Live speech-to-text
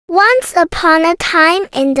Once upon a time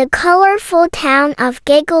in the colorful town of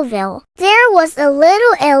Giggleville, there was a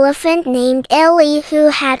little elephant named Ellie who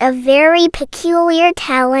had a very peculiar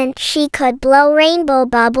talent. She could blow rainbow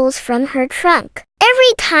bubbles from her trunk.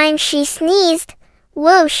 Every time she sneezed,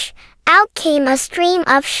 whoosh, out came a stream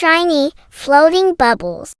of shiny, floating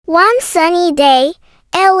bubbles. One sunny day,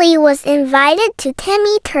 Ellie was invited to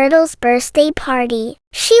Timmy Turtle's birthday party.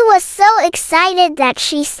 She was so excited that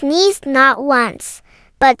she sneezed not once,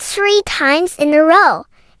 but 3 times in a row,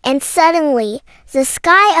 and suddenly, the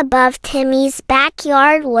sky above Timmy's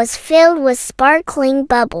backyard was filled with sparkling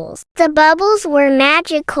bubbles. The bubbles were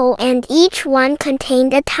magical and each one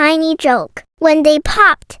contained a tiny joke. When they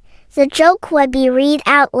popped, the joke would be read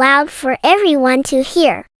out loud for everyone to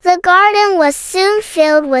hear. The garden was soon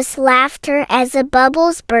filled with laughter as the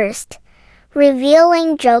bubbles burst,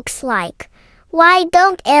 revealing jokes like, "Why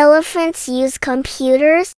don't elephants use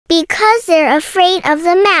computers? Because they're afraid of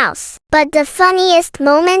the mouse." But the funniest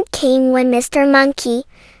moment came when Mr. Monkey,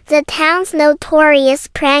 the town's notorious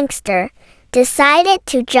prankster, decided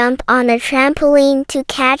to jump on a trampoline to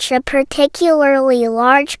catch a particularly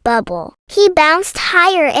large bubble. He bounced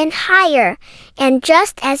higher and higher, and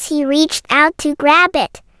just as he reached out to grab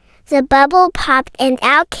it, the bubble popped and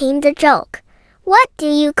out came the joke. "What do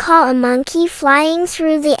you call a monkey flying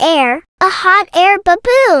through the air? A hot air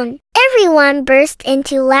balloon." Everyone burst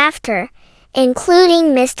into laughter,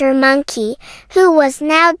 including Mr. Monkey, who was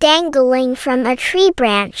now dangling from a tree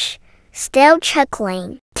branch, still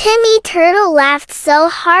chuckling. Timmy Turtle laughed so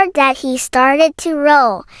hard that he started to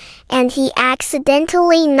roll, and he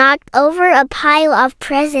accidentally knocked over a pile of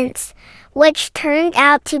presents, which turned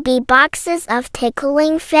out to be boxes of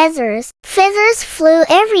tickling feathers. Feathers flew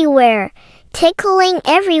everywhere, tickling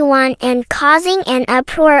everyone and causing an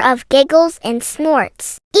uproar of giggles and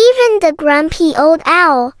snorts. Even the grumpy old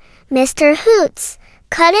owl, Mr. Hoots,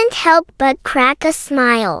 couldn't help but crack a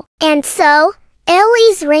smile. And so,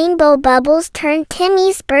 Ellie's rainbow bubbles turned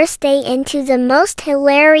Timmy's birthday into the most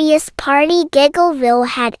hilarious party Giggleville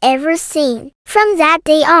had ever seen. From that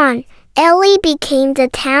day on, Ellie became the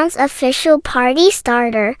town's official party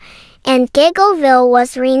starter, and Giggleville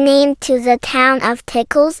was renamed to the town of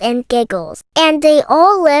Tickles and Giggles. And they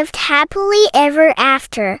all lived happily ever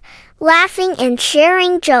after, laughing and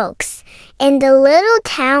sharing jokes, in the little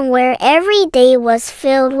town where every day was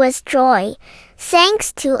filled with joy,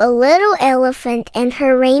 thanks to a little elephant and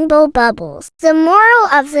her rainbow bubbles. The moral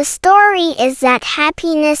of the story is that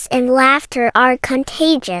happiness and laughter are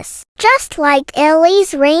contagious. Just like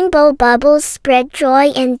Ellie's rainbow bubbles spread joy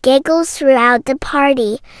and giggles throughout the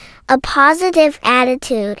party, a positive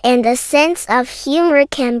attitude and a sense of humor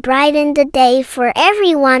can brighten the day for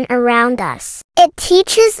everyone around us. It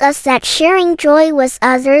teaches us that sharing joy with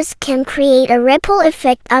others can create a ripple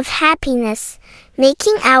effect of happiness,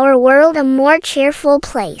 making our world a more cheerful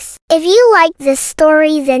place. If you like this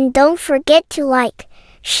story, then don't forget to like,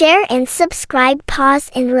 share and subscribe.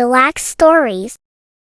 Pause and Relax Stories.